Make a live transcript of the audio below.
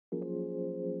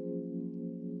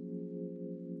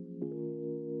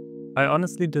I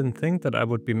honestly didn't think that I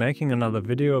would be making another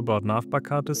video about Navbar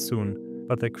Card this soon,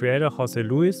 but the creator Jose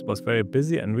Luis was very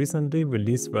busy and recently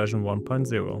released version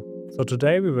 1.0. So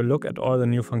today we will look at all the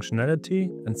new functionality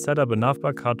and set up a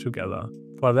Navbar Card together.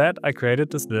 For that I created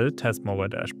this little test mobile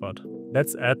dashboard.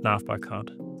 Let's add Navbar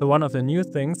Card. So one of the new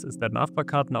things is that Navbar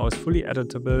Card now is fully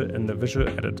editable in the visual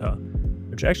editor,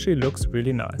 which actually looks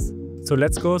really nice. So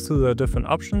let's go through the different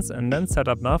options and then set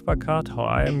up Navbar Card how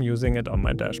I am using it on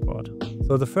my dashboard.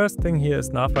 So the first thing here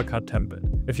is Navbar Card template.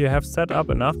 If you have set up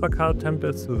a Navbar Card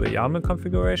template through the YAML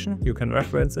configuration, you can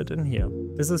reference it in here.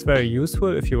 This is very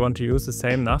useful if you want to use the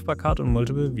same Navbar Card on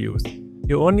multiple views.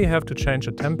 You only have to change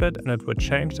a template and it will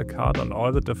change the card on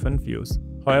all the different views.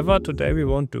 However, today we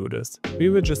won't do this. We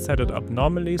will just set it up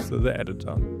normally through the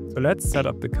editor. So let's set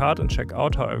up the card and check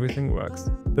out how everything works.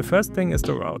 The first thing is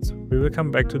the routes. We will come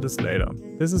back to this later.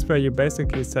 This is where you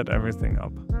basically set everything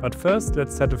up. But first,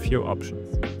 let's set a few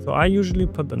options. So I usually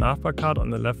put the Navbar Card on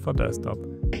the left for desktop,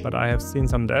 but I have seen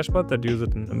some dashboards that use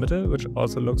it in the middle, which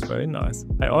also looks very nice.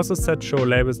 I also set show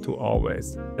labels to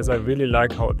always, as I really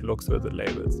like how it looks with the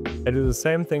labels. I do the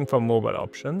same thing for mobile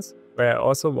options, where I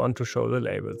also want to show the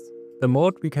labels. The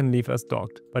mode we can leave as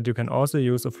docked, but you can also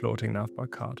use a floating Navbar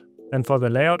Card. And for the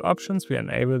layout options, we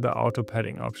enable the auto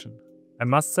padding option. I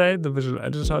must say the visual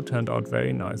editor turned out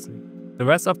very nicely. The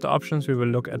rest of the options we will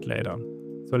look at later.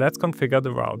 So let's configure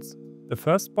the routes. The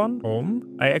first one,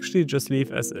 home, I actually just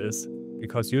leave as is,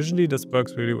 because usually this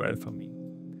works really well for me.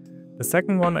 The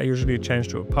second one I usually change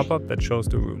to a pop-up that shows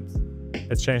the rooms.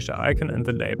 Let's change the icon and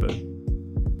the label.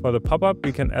 For the pop-up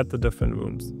we can add the different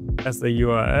rooms. As the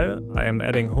URL, I am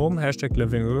adding home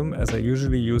 #living room as I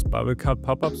usually use bubble card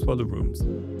pop-ups for the rooms.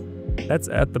 Let's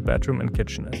add the bedroom and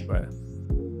kitchen as well.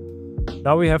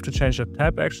 Now we have to change the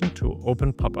tab action to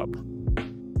open pop-up.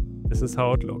 This is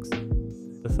how it looks.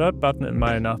 The third button in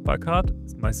my Navbar Card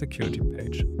is my security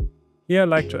page. Here I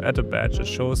like to add a badge that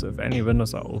shows if any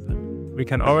windows are open. We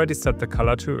can already set the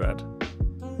color to red.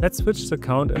 Let's switch the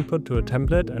count input to a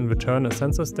template and return a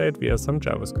sensor state via some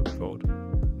JavaScript code.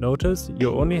 Notice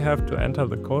you only have to enter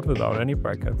the code without any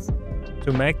brackets.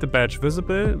 To make the badge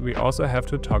visible, we also have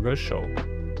to toggle show.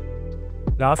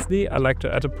 Lastly, I like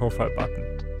to add a profile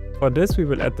button. For this we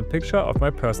will add the picture of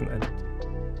my person entity.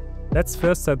 Let's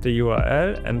first set the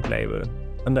URL and label.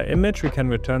 Under image we can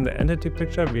return the entity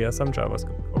picture via some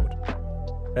JavaScript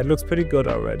code. That looks pretty good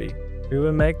already. We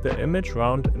will make the image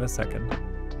round in a second.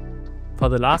 For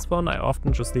the last one I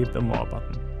often just leave the more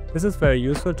button. This is very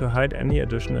useful to hide any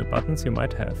additional buttons you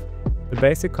might have. The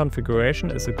basic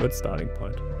configuration is a good starting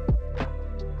point.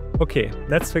 Okay,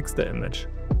 let's fix the image.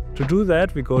 To do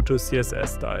that we go to CSS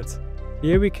styles.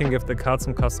 Here we can give the card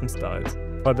some custom styles.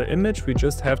 For the image we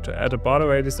just have to add a border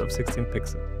radius of 16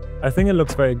 pixels. I think it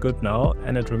looks very good now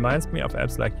and it reminds me of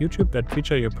apps like YouTube that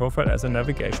feature your profile as a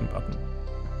navigation button.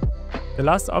 The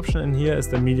last option in here is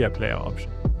the media player option.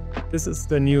 This is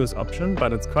the newest option,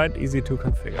 but it's quite easy to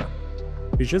configure.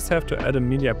 We just have to add a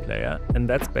media player and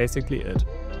that's basically it.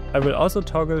 I will also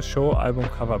toggle show album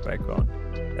cover background,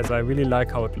 as I really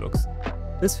like how it looks.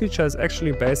 This feature is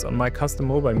actually based on my custom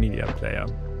mobile media player.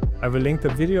 I will link the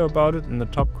video about it in the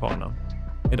top corner.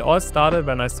 It all started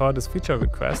when I saw this feature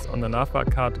request on the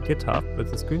Navbar Card GitHub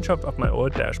with a screenshot of my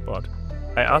old dashboard.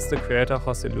 I asked the creator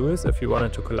Jose Luis if he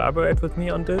wanted to collaborate with me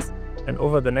on this, and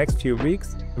over the next few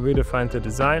weeks we redefined the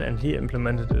design and he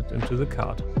implemented it into the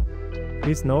card.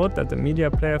 Please note that the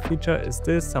media player feature is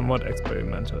still somewhat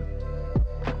experimental.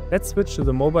 Let's switch to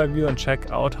the mobile view and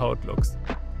check out how it looks.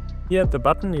 Here at the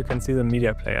button you can see the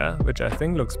media player, which I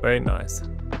think looks very nice.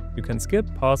 You can skip,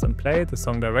 pause and play the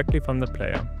song directly from the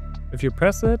player. If you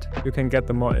press it, you can get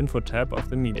the more info tab of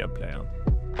the media player.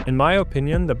 In my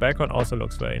opinion, the background also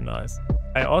looks very nice.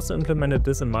 I also implemented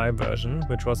this in my version,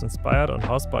 which was inspired on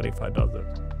how Spotify does it.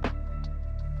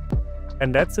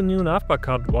 And that's the new Navbar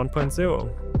Card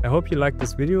 1.0. I hope you liked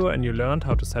this video and you learned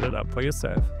how to set it up for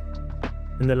yourself.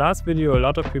 In the last video a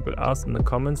lot of people asked in the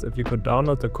comments if you could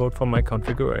download the code for my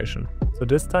configuration. So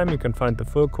this time you can find the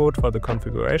full code for the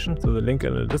configuration through the link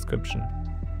in the description.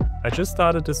 I just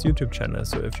started this YouTube channel,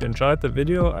 so if you enjoyed the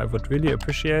video I would really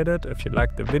appreciate it if you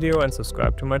liked the video and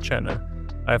subscribe to my channel.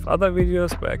 I have other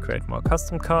videos where I create more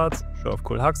custom cards, show off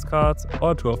cool Hux cards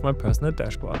or a tour of my personal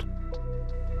dashboard.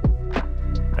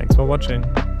 Thanks for watching.